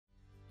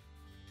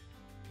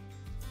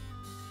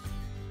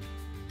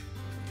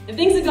If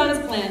things had gone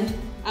as planned,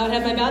 I would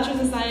have my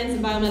Bachelor's of Science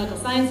in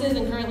Biomedical Sciences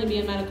and currently be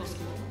in medical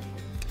school.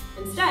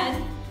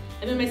 Instead,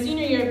 I'm in my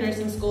senior year of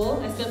nursing school.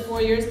 I spent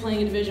 4 years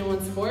playing a Division I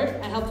sport.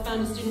 I helped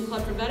found a student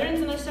club for veterans,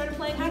 and I started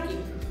playing hockey.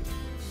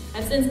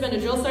 I've since been to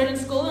drill sergeant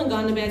school and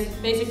gone to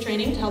basic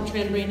training to help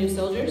train brand new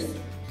soldiers.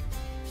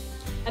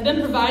 I've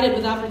been provided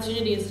with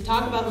opportunities to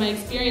talk about my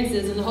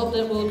experiences in the hope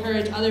that will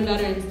encourage other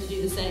veterans to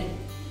do the same.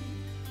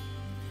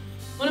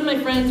 One of my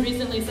friends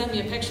recently sent me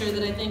a picture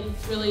that I think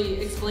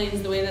really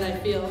explains the way that I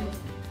feel.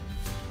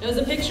 It was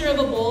a picture of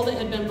a bowl that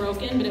had been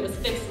broken, but it was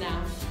fixed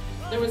now.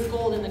 There was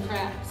gold in the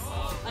cracks.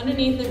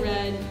 Underneath it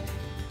read,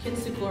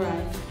 Kinsu chloride.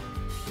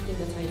 I think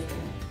that's how you say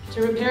it.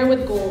 To repair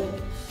with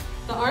gold.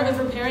 The art of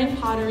repairing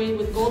pottery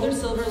with gold or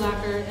silver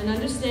lacquer and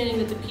understanding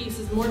that the piece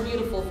is more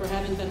beautiful for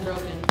having been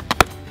broken.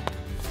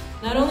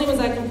 Not only was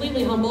I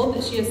completely humbled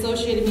that she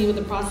associated me with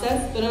the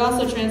process, but it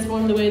also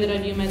transformed the way that I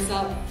view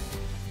myself.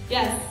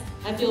 Yes,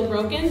 I feel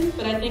broken,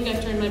 but I think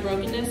I've turned my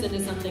brokenness into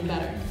something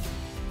better.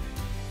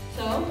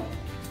 So,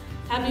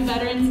 happy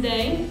Veterans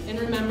Day, and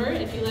remember,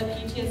 if you let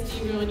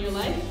PTSD ruin your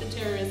life, the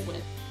terrorists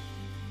win.